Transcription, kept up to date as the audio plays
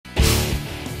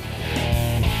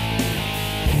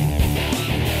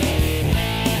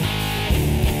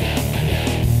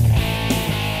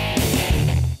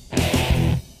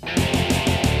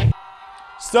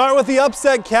Start with the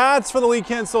upset Cats for the Lee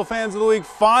Kinstle Fans of the Week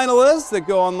finalists that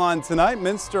go online tonight.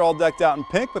 Minster all decked out in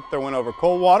pink with their win over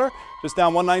Coldwater. Just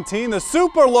down 119. The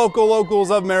super locals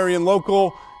of Marion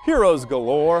Local. Heroes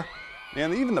galore.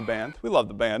 And even the band. We love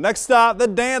the band. Next stop, the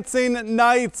Dancing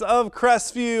Knights of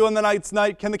Crestview. On the night's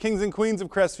night, can the Kings and Queens of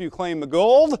Crestview claim the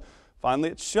gold? Finally,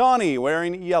 it's Shawnee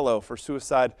wearing yellow for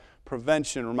suicide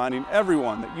prevention, reminding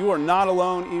everyone that you are not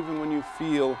alone even when you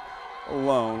feel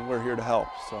alone. We're here to help.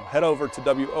 So head over to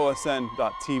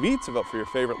WOSN.TV to vote for your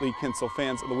favorite Lee Kinstle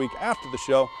Fans of the Week after the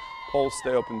show. Polls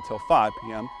stay open until 5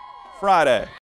 p.m. Friday.